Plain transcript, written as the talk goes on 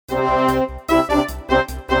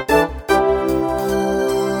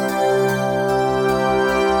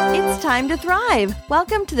time to thrive.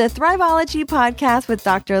 Welcome to the Thriveology Podcast with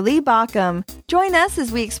Dr. Lee Baucom. Join us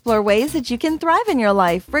as we explore ways that you can thrive in your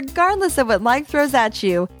life, regardless of what life throws at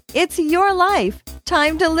you. It's your life.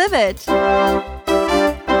 Time to live it.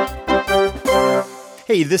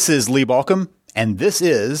 Hey, this is Lee Baucom, and this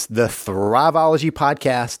is the Thriveology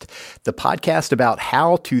Podcast, the podcast about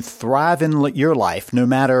how to thrive in your life, no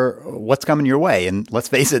matter what's coming your way. And let's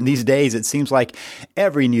face it, these days, it seems like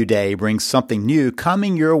every new day brings something new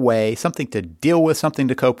coming your way, something to deal with, something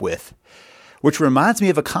to cope with. Which reminds me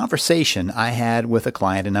of a conversation I had with a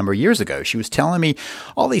client a number of years ago. She was telling me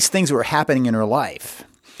all these things that were happening in her life.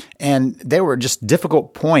 And they were just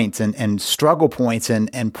difficult points and struggle points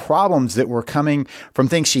and problems that were coming from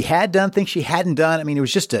things she had done, things she hadn't done. I mean, it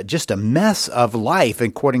was just a mess of life,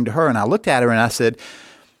 according to her. And I looked at her and I said,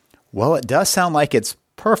 well, it does sound like it's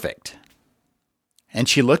perfect. And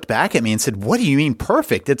she looked back at me and said, what do you mean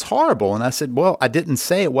perfect? It's horrible. And I said, well, I didn't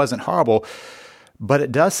say it wasn't horrible, but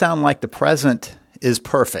it does sound like the present is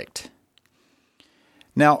perfect.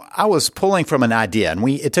 Now, I was pulling from an idea, and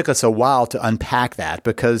it took us a while to unpack that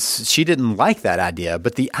because she didn't like that idea.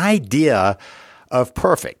 But the idea of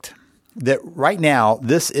perfect, that right now,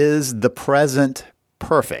 this is the present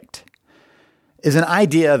perfect, is an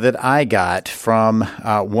idea that I got from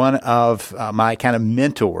one of my kind of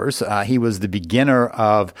mentors. He was the beginner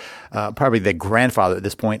of, probably the grandfather at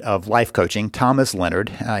this point of life coaching, Thomas Leonard.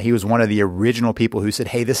 He was one of the original people who said,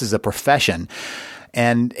 hey, this is a profession.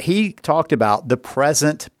 And he talked about the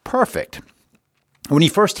present perfect. When you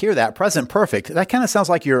first hear that, present perfect, that kind of sounds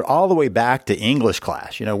like you're all the way back to English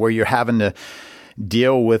class, where you're having to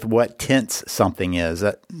deal with what tense something is.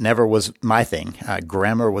 That never was my thing.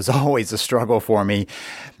 Grammar was always a struggle for me.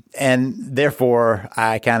 And therefore,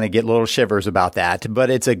 I kind of get little shivers about that. But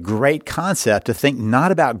it's a great concept to think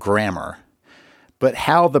not about grammar, but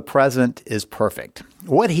how the present is perfect.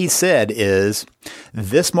 What he said is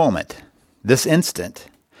this moment, this instant,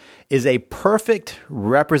 is a perfect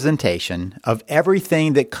representation of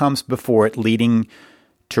everything that comes before it leading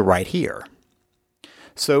to right here.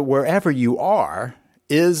 So wherever you are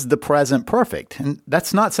is the present perfect. And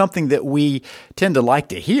that's not something that we tend to like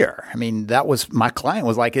to hear. I mean, my client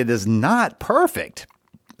was like, it is not perfect.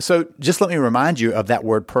 So just let me remind you of that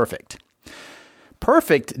word perfect.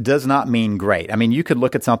 Perfect does not mean great. I mean, you could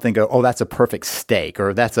look at something and go, oh, that's a perfect steak,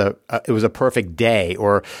 or it was a perfect day,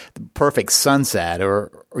 or the perfect sunset,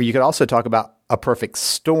 or you could also talk about a perfect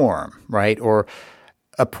storm, right? Or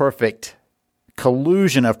a perfect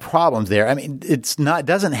collusion of problems there. I mean, it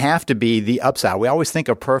doesn't have to be the upside. We always think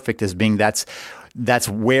of perfect as being that's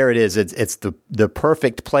where it is. It's the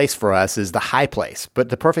perfect place for us is the high place. But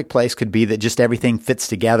the perfect place could be that just everything fits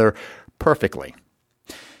together perfectly.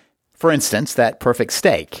 For instance, that perfect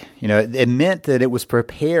steak, it meant that it was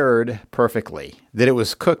prepared perfectly, that it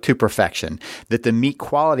was cooked to perfection, that the meat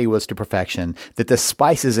quality was to perfection, that the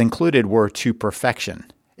spices included were to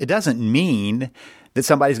perfection. It doesn't mean that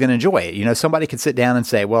somebody's going to enjoy it. Somebody could sit down and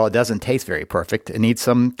say, well, it doesn't taste very perfect. It needs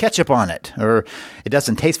some ketchup on it, or it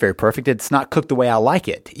doesn't taste very perfect. It's not cooked the way I like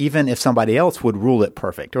it, even if somebody else would rule it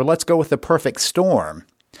perfect. Or let's go with the perfect storm.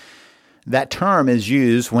 That term is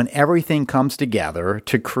used when everything comes together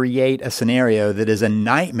to create a scenario that is a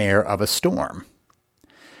nightmare of a storm.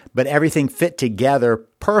 But everything fit together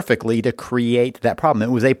perfectly to create that problem.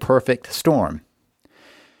 It was a perfect storm.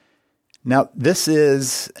 Now, this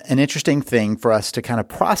is an interesting thing for us to kind of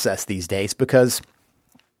process these days because,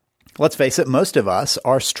 let's face it, most of us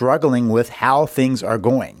are struggling with how things are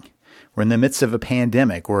going. We're in the midst of a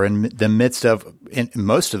pandemic. We're in the midst of, in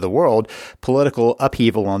most of the world, political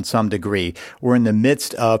upheaval on some degree. We're in the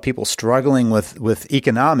midst of people struggling with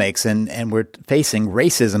economics, and we're facing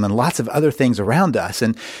racism and lots of other things around us.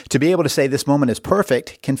 And to be able to say this moment is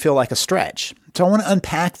perfect can feel like a stretch. So I want to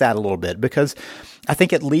unpack that a little bit because I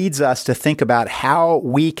think it leads us to think about how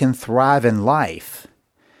we can thrive in life.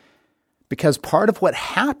 Because part of what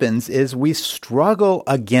happens is we struggle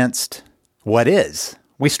against what is.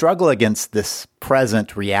 We struggle against this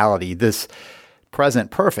present reality, this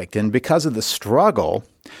present perfect. And because of the struggle,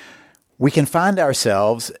 we can find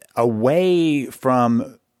ourselves away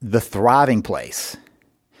from the thriving place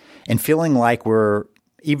and feeling like we're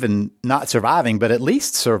even not surviving, but at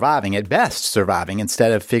least surviving, at best surviving,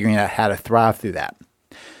 instead of figuring out how to thrive through that.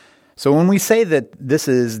 So when we say that this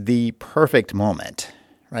is the perfect moment,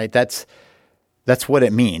 right, that's what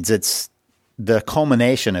it means. It's the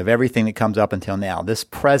culmination of everything that comes up until now. This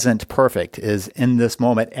present perfect is in this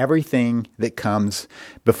moment, everything that comes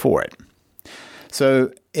before it.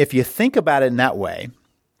 So if you think about it in that way,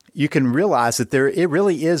 you can realize that it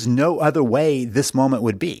really is no other way this moment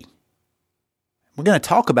would be. We're going to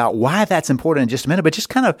talk about why that's important in just a minute, but just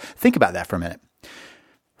kind of think about that for a minute.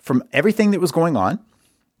 From everything that was going on,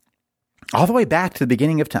 all the way back to the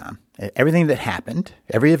beginning of time, everything that happened,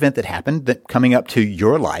 every event that happened that coming up to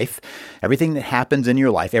your life, everything that happens in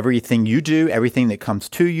your life, everything you do, everything that comes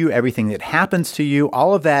to you, everything that happens to you,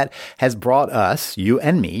 all of that has brought us, you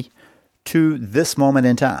and me, to this moment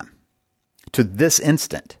in time. To this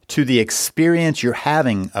instant, to the experience you're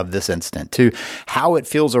having of this instant, to how it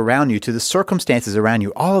feels around you, to the circumstances around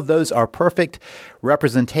you. All of those are perfect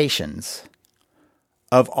representations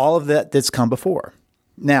of all of that that's come before.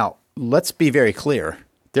 Now, let's be very clear.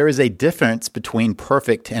 There is a difference between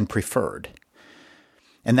perfect and preferred.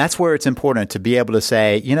 And that's where it's important to be able to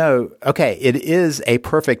say, okay, it is a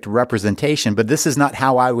perfect representation, but this is not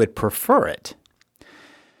how I would prefer it.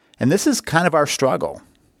 And this is kind of our struggle.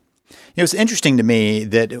 It's interesting to me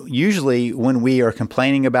that usually when we are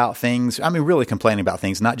complaining about things, really complaining about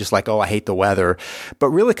things, not just like, I hate the weather, but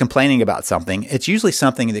really complaining about something, it's usually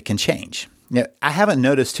something that can change. I haven't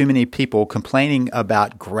noticed too many people complaining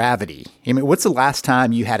about gravity. What's the last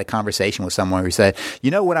time you had a conversation with someone who said,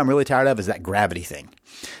 what I'm really tired of is that gravity thing.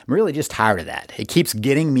 I'm really just tired of that. It keeps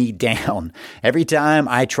getting me down. Every time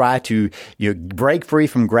I try to break free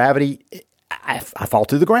from gravity, I fall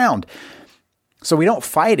to the ground. So we don't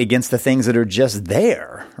fight against the things that are just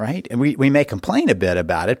there, right? And we may complain a bit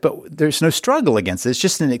about it, but there's no struggle against it. It's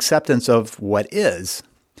just an acceptance of what is,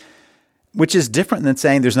 which is different than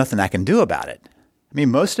saying there's nothing I can do about it.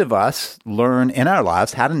 Most of us learn in our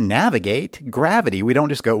lives how to navigate gravity. We don't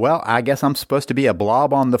just go, I guess I'm supposed to be a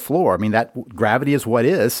blob on the floor. that gravity is what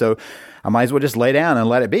is, so I might as well just lay down and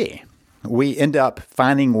let it be. We end up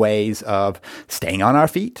finding ways of staying on our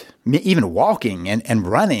feet, even walking and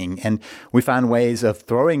running. And we find ways of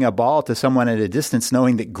throwing a ball to someone at a distance,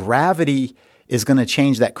 knowing that gravity is going to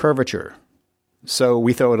change that curvature. So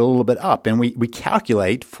we throw it a little bit up and we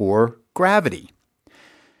calculate for gravity.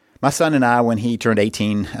 My son and I, when he turned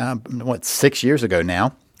 18, 6 years ago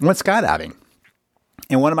now, went skydiving.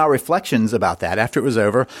 And one of my reflections about that, after it was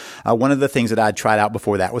over, one of the things that I'd tried out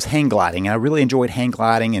before that was hang gliding. I really enjoyed hang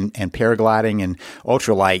gliding and paragliding and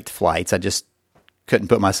ultralight flights. I just couldn't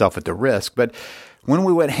put myself at the risk. But when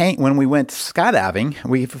we went skydiving,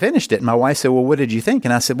 we finished it. And my wife said, "Well, what did you think?"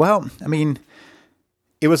 And I said,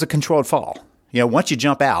 it was a controlled fall. Once you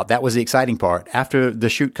jump out, that was the exciting part. After the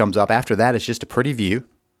chute comes up, after that, it's just a pretty view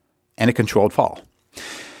and a controlled fall.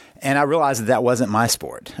 And I realized that wasn't my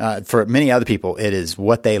sport. For many other people, it is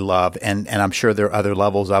what they love, and I'm sure there are other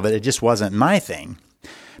levels of it. It just wasn't my thing.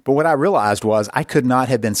 But what I realized was I could not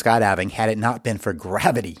have been skydiving had it not been for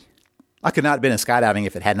gravity. I could not have been in skydiving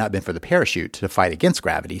if it had not been for the parachute to fight against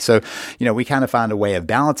gravity. So, we kind of find a way of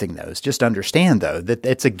balancing those. Just understand, though, that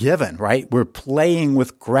it's a given, right? We're playing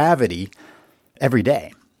with gravity every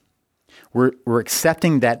day. We're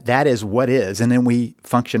accepting that is what is, and then we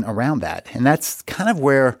function around that. And that's kind of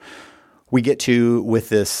where we get to with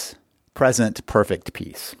this present perfect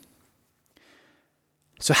peace.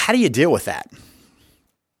 So how do you deal with that?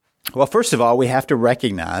 Well, first of all, we have to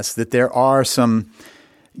recognize that there are some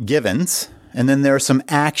givens, and then there are some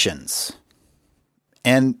actions.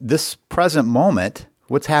 And this present moment,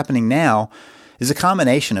 what's happening now, is a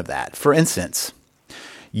combination of that. For instance,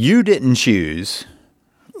 you didn't choose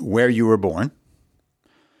where you were born.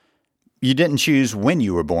 You didn't choose when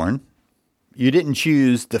you were born. You didn't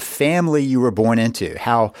choose the family you were born into,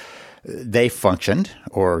 how they functioned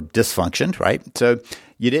or dysfunctioned, right? So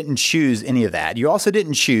you didn't choose any of that. You also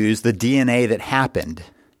didn't choose the DNA that happened.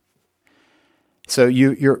 So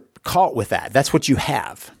you're caught with that. That's what you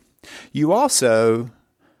have. You also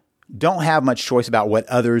don't have much choice about what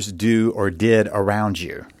others do or did around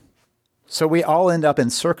you. So we all end up in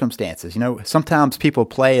circumstances. Sometimes people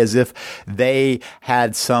play as if they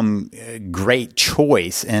had some great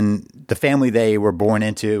choice in the family they were born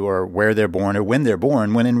into or where they're born or when they're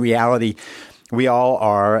born, when in reality, we all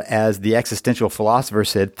are, as the existential philosopher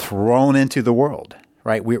said, thrown into the world,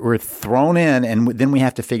 right? We're thrown in and then we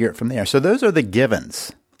have to figure it from there. So those are the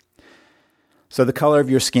givens. So the color of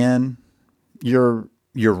your skin, your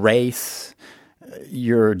race,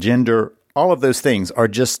 your gender, all of those things are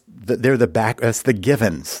just, they're that's the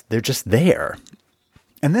givens. They're just there.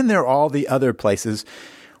 And then there are all the other places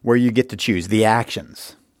where you get to choose the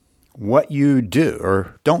actions, what you do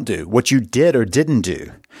or don't do, what you did or didn't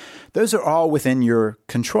do. Those are all within your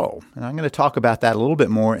control. And I'm going to talk about that a little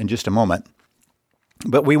bit more in just a moment.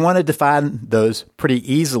 But we want to define those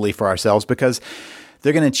pretty easily for ourselves because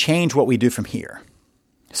they're going to change what we do from here.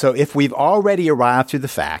 So if we've already arrived to the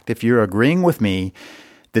fact, if you're agreeing with me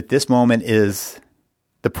that this moment is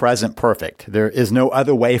the present perfect, there is no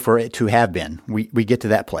other way for it to have been, we get to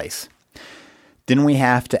that place, then we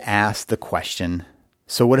have to ask the question,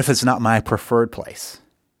 so what if it's not my preferred place?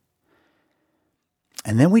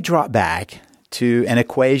 And then we drop back to an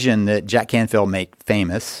equation that Jack Canfield made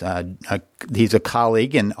famous. He's a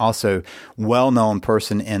colleague and also well-known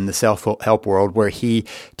person in the self-help world, where he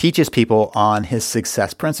teaches people on his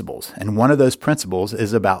success principles. And one of those principles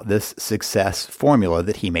is about this success formula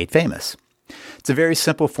that he made famous. It's a very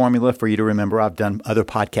simple formula for you to remember. I've done other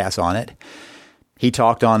podcasts on it. He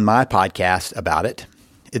talked on my podcast about it.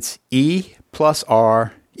 It's E plus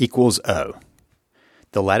R equals O.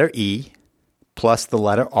 The letter E plus the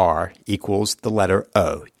letter R equals the letter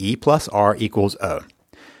O. E plus R equals O.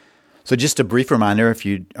 So just a brief reminder, if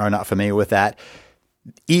you are not familiar with that,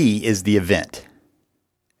 E is the event.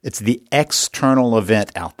 It's the external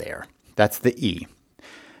event out there. That's the E.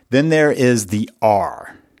 Then there is the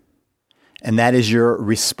R, and that is your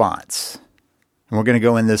response. And we're going to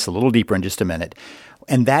go in this a little deeper in just a minute.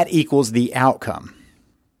 And that equals the outcome.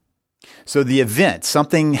 So the event,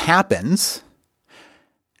 something happens.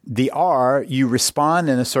 The R, you respond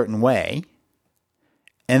in a certain way,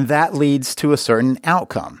 and that leads to a certain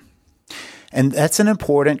outcome. And that's an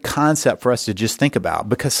important concept for us to just think about,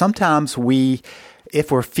 because sometimes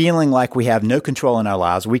if we're feeling like we have no control in our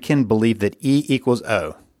lives, we can believe that E equals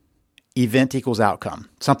O. Event equals outcome.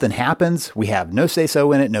 Something happens, we have no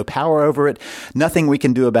say-so in it, no power over it, nothing we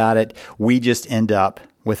can do about it. We just end up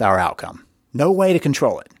with our outcome. No way to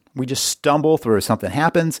control it. We just stumble through. Something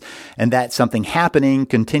happens, and that something happening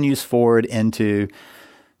continues forward into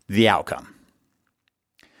the outcome.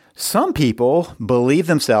 Some people believe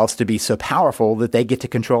themselves to be so powerful that they get to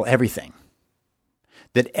control everything,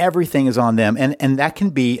 that everything is on them. And that can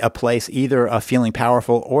be a place either of feeling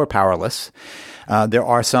powerful or powerless. There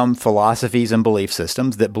are some philosophies and belief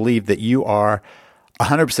systems that believe that you are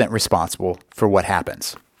 100% responsible for what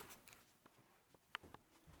happens.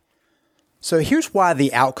 So here's why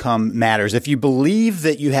the outcome matters. If you believe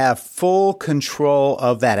that you have full control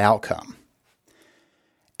of that outcome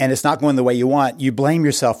and it's not going the way you want, you blame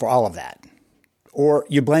yourself for all of that. Or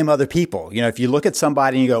you blame other people. If you look at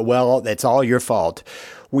somebody and you go, well, it's all your fault.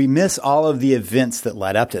 We miss all of the events that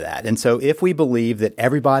led up to that. And so if we believe that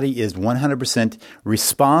everybody is 100%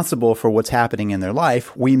 responsible for what's happening in their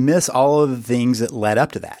life, we miss all of the things that led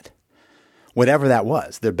up to that. Whatever that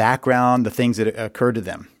was, their background, the things that occurred to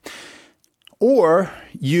them. Or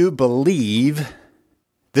you believe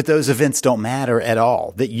that those events don't matter at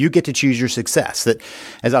all, that you get to choose your success. That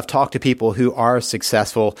as I've talked to people who are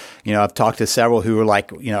successful, I've talked to several who are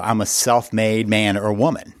like, I'm a self-made man or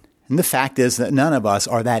woman. And the fact is that none of us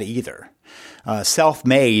are that either.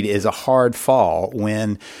 Self-made is a hard fall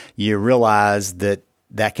when you realize that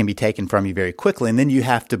can be taken from you very quickly, and then you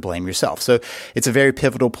have to blame yourself. So it's a very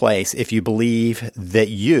pivotal place if you believe that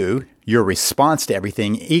your response to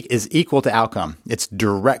everything is equal to outcome. It's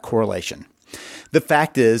direct correlation. The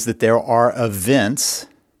fact is that there are events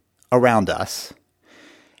around us,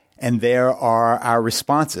 and there are our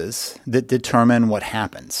responses that determine what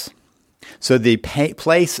happens. So the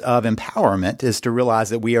place of empowerment is to realize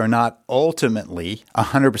that we are not ultimately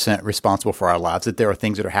 100% responsible for our lives, that there are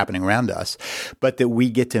things that are happening around us, but that we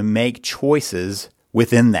get to make choices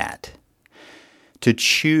within that to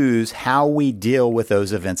choose how we deal with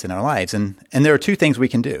those events in our lives. And there are two things we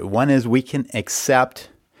can do. One is we can accept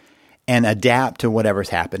and adapt to whatever's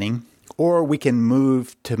happening, or we can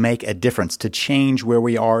move to make a difference, to change where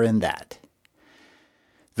we are in that.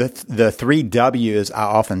 The three W's I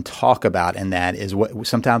often talk about in that is what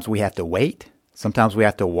sometimes we have to wait, sometimes we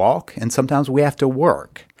have to walk, and sometimes we have to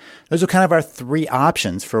work. Those are kind of our three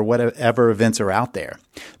options for whatever events are out there.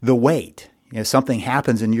 The wait, something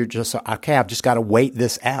happens and you're just, okay, I've just got to wait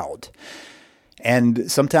this out.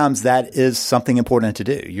 And sometimes that is something important to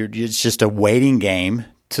do. It's just a waiting game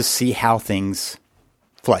to see how things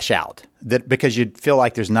flesh out, because you feel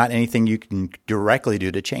like there's not anything you can directly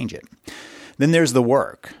do to change it. Then there's the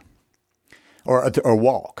work or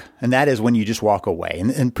walk, and that is when you just walk away.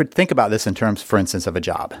 And think about this in terms, for instance, of a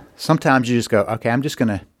job. Sometimes you just go, okay, I'm just going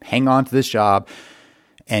to hang on to this job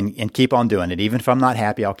and keep on doing it. Even if I'm not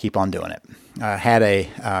happy, I'll keep on doing it. I had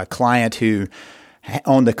a client who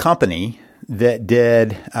owned a company that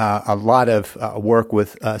did a lot of work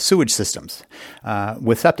with sewage systems,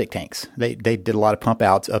 with septic tanks. They did a lot of pump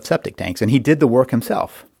outs of septic tanks, and he did the work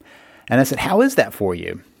himself. And I said, how is that for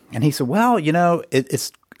you? And he said, well,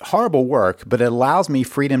 it's horrible work, but it allows me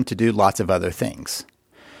freedom to do lots of other things.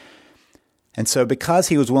 And so because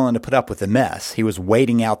he was willing to put up with the mess, he was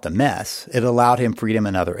waiting out the mess, it allowed him freedom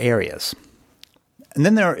in other areas. And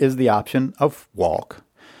then there is the option of walk.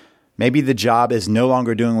 Maybe the job is no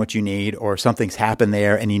longer doing what you need, or something's happened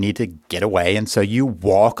there and you need to get away. And so you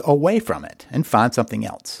walk away from it and find something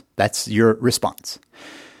else. That's your response.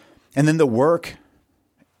 And then the work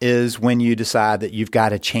is when you decide that you've got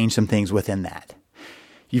to change some things within that.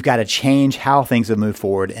 You've got to change how things have moved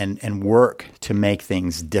forward and work to make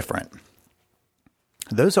things different.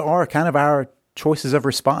 Those are kind of our choices of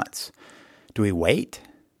response. Do we wait?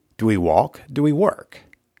 Do we walk? Do we work?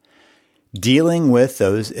 Dealing with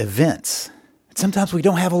those events. Sometimes we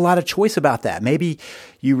don't have a lot of choice about that. Maybe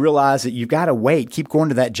you realize that you've got to wait, keep going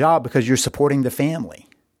to that job because you're supporting the family.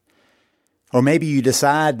 Or maybe you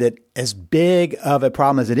decide that as big of a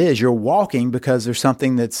problem as it is, you're walking because there's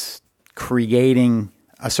something that's creating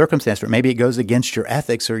a circumstance where maybe it goes against your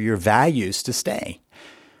ethics or your values to stay.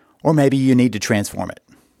 Or maybe you need to transform it.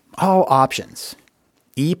 All options.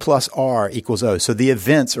 E plus R equals O. So the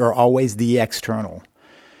events are always the external.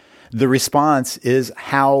 The response is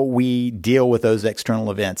how we deal with those external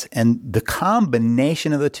events. And the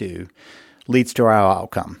combination of the two leads to our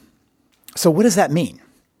outcome. So what does that mean?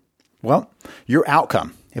 Well, your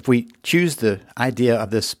outcome, if we choose the idea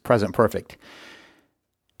of this present perfect,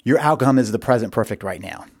 your outcome is the present perfect right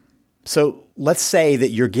now. So let's say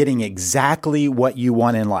that you're getting exactly what you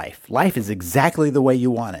want in life. Life is exactly the way you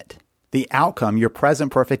want it. The outcome, your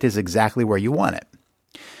present perfect, is exactly where you want it.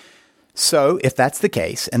 So if that's the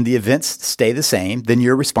case and the events stay the same, then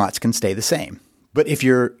your response can stay the same. But if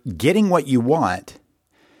you're getting what you want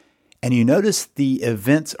and you notice the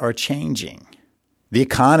events are changing, the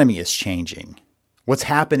economy is changing, what's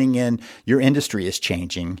happening in your industry is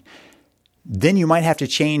changing, then you might have to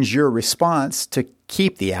change your response to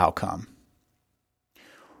keep the outcome.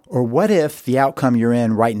 Or what if the outcome you're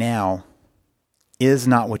in right now is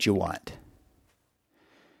not what you want?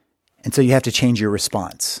 And so you have to change your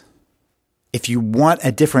response. If you want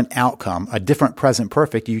a different outcome, a different present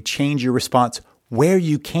perfect, you change your response where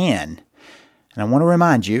you can. And I want to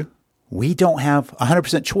remind you, we don't have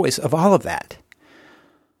 100% choice of all of that.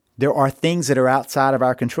 There are things that are outside of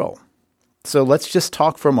our control. So let's just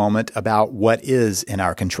talk for a moment about what is in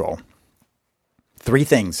our control. 3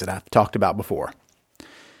 things that I've talked about before.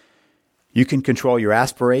 You can control your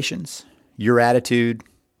aspirations, your attitude,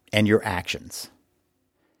 and your actions.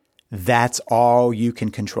 That's all you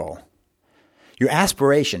can control. Your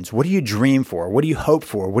aspirations, what do you dream for? What do you hope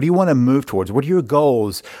for? What do you want to move towards? What are your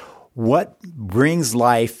goals? What brings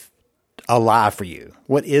life alive for you?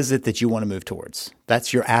 What is it that you want to move towards?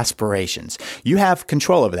 That's your aspirations. You have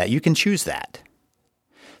control over that. You can choose that.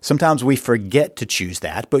 Sometimes we forget to choose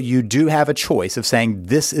that, but you do have a choice of saying,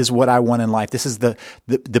 this is what I want in life. This is the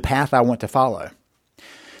path I want to follow.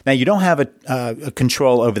 Now, you don't have a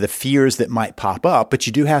control over the fears that might pop up, but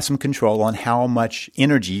you do have some control on how much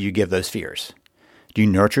energy you give those fears. Do you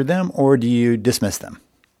nurture them or do you dismiss them?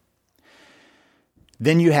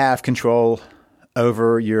 Then you have control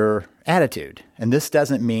over your attitude. And this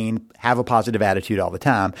doesn't mean have a positive attitude all the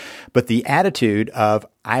time, but the attitude of,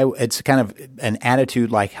 it's kind of an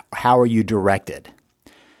attitude like, how are you directed?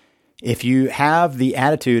 If you have the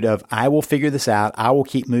attitude of, I will figure this out, I will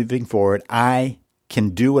keep moving forward, I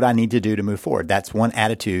can do what I need to do to move forward. That's one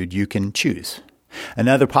attitude you can choose.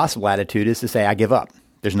 Another possible attitude is to say, I give up.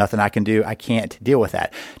 There's nothing I can do. I can't deal with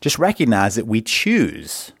that. Just recognize that we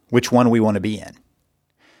choose which one we want to be in.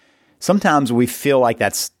 Sometimes we feel like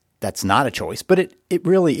that's not a choice, but it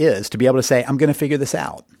really is, to be able to say, I'm going to figure this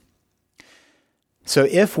out. So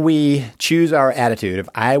if we choose our attitude of,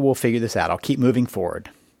 I will figure this out, I'll keep moving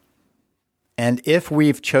forward. And if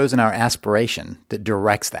we've chosen our aspiration that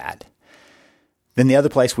directs that, then the other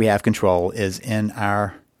place we have control is in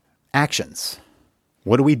our actions.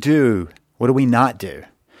 What do we do? What do we not do?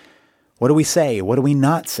 What do we say? What do we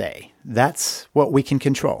not say? That's what we can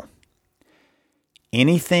control.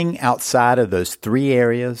 Anything outside of those 3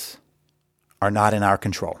 areas are not in our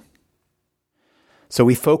control. So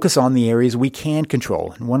we focus on the areas we can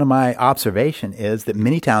control. And one of my observations is that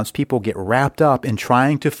many times people get wrapped up in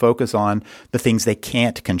trying to focus on the things they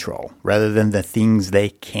can't control rather than the things they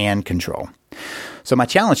can control. So my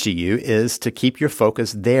challenge to you is to keep your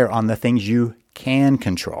focus there on the things you can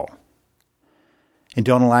control. And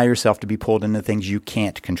don't allow yourself to be pulled into things you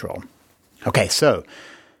can't control. Okay, so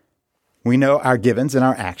we know our givens and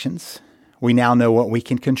our actions. We now know what we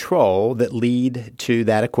can control that lead to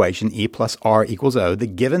that equation, E plus R equals O. The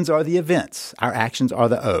givens are the events. Our actions are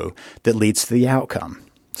the O that leads to the outcome.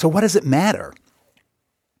 So what does it matter?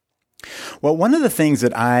 Well, one of the things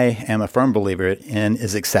that I am a firm believer in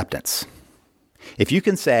is acceptance. If you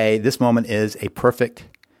can say this moment is a perfect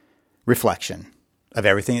reflection of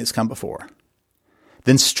everything that's come before,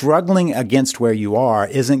 then struggling against where you are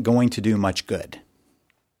isn't going to do much good.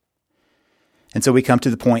 And so we come to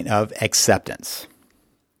the point of acceptance.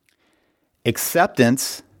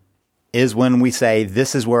 Acceptance is when we say,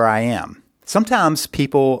 this is where I am. Sometimes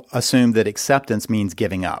people assume that acceptance means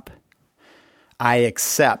giving up. I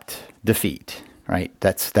accept defeat, right?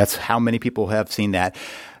 That's how many people have seen that.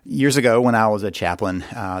 Years ago, when I was a chaplain,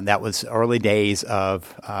 that was early days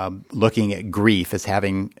of looking at grief as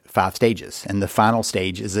having 5 stages. And the final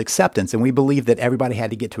stage is acceptance. And we believe that everybody had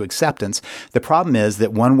to get to acceptance. The problem is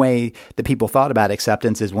that one way that people thought about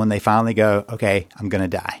acceptance is when they finally go, okay, I'm going to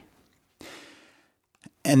die.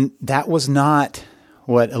 And that was not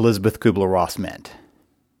what Elizabeth Kubler-Ross meant.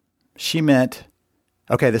 She meant,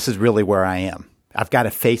 okay, this is really where I am. I've got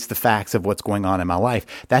to face the facts of what's going on in my life.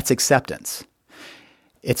 That's acceptance.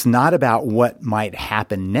 It's not about what might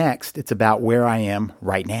happen next. It's about where I am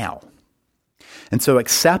right now. And so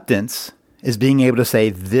acceptance is being able to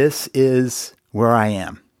say, this is where I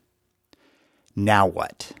am. Now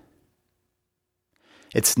what?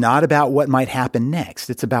 It's not about what might happen next.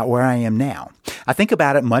 It's about where I am now. I think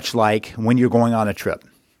about it much like when you're going on a trip.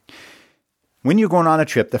 When you're going on a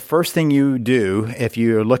trip, the first thing you do if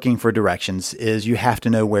you're looking for directions is you have to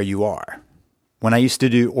know where you are. When I used to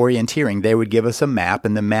do orienteering, they would give us a map,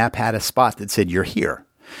 and the map had a spot that said, you're here.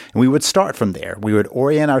 And we would start from there. We would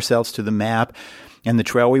orient ourselves to the map and the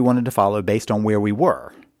trail we wanted to follow based on where we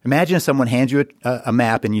were. Imagine if someone hands you a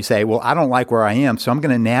map and you say, well, I don't like where I am, so I'm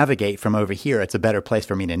going to navigate from over here. It's a better place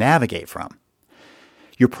for me to navigate from.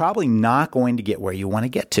 You're probably not going to get where you want to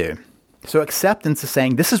get to. So acceptance is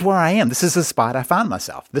saying, this is where I am. This is the spot I find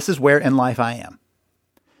myself. This is where in life I am.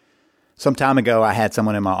 Some time ago, I had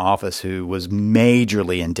someone in my office who was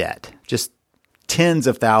majorly in debt, just tens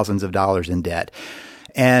of thousands of dollars in debt.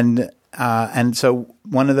 And so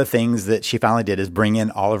one of the things that she finally did is bring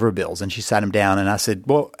in all of her bills, and she sat them down, and I said,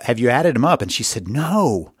 well, have you added them up? And she said,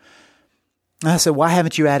 no. And I said, why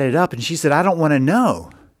haven't you added it up? And she said, I don't want to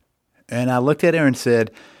know. And I looked at her and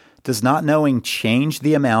said, does not knowing change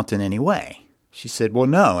the amount in any way? She said, well,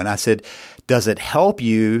 no. And I said, does it help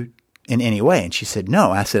you in any way? And she said,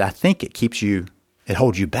 no. I said, I think it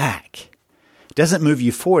holds you back. It doesn't move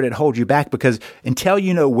you forward. It holds you back because until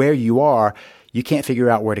you know where you are, you can't figure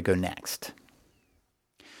out where to go next.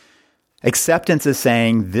 Acceptance is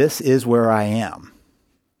saying, this is where I am.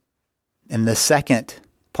 And the second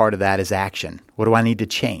part of that is action. What do I need to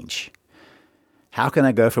change? How can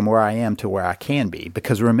I go from where I am to where I can be?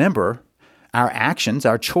 Because remember, our actions,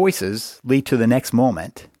 our choices lead to the next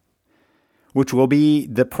moment, which will be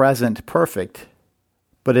the present perfect,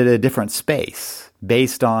 but at a different space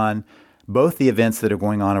based on both the events that are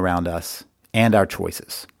going on around us and our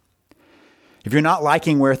choices. If you're not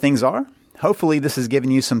liking where things are, hopefully this has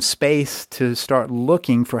given you some space to start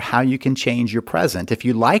looking for how you can change your present. If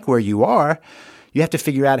you like where you are, you have to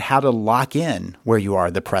figure out how to lock in where you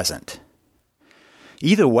are, the present.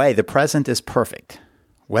 Either way, the present is perfect.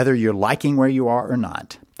 Whether you're liking where you are or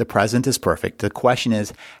not, the present is perfect. The question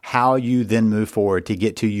is how you then move forward to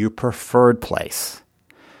get to your preferred place.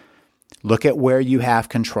 Look at where you have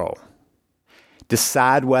control.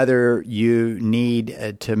 Decide whether you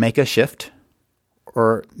need to make a shift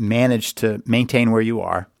or manage to maintain where you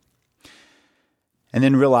are. And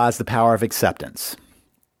then realize the power of acceptance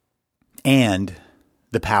and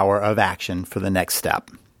the power of action for the next step.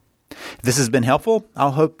 If this has been helpful,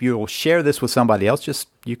 I'll hope you'll share this with somebody else.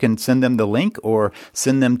 You can send them the link or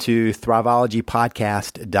send them to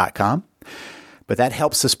thriveologypodcast.com. But that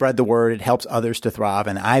helps to spread the word. It helps others to thrive.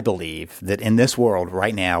 And I believe that in this world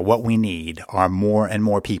right now, what we need are more and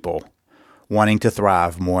more people wanting to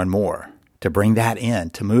thrive more and more, to bring that in,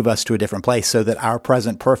 to move us to a different place so that our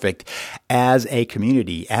present perfect as a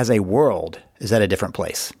community, as a world, is at a different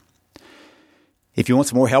place. If you want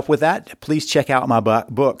some more help with that, please check out my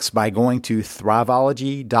books by going to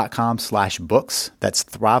thriveology.com/books. That's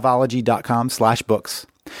thriveology.com/books.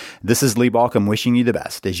 This is Lee Baucom wishing you the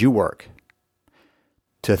best as you work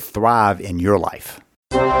to thrive in your life.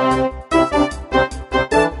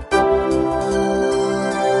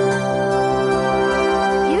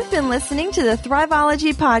 Listening to the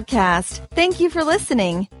Thriveology podcast. Thank you for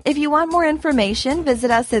listening. If you want more information, visit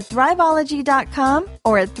us at thriveology.com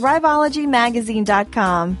or at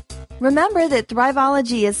thriveologymagazine.com. Remember that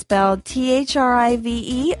Thriveology is spelled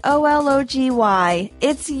THRIVEOLOGY.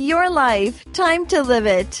 It's your life. Time to live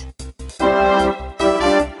it.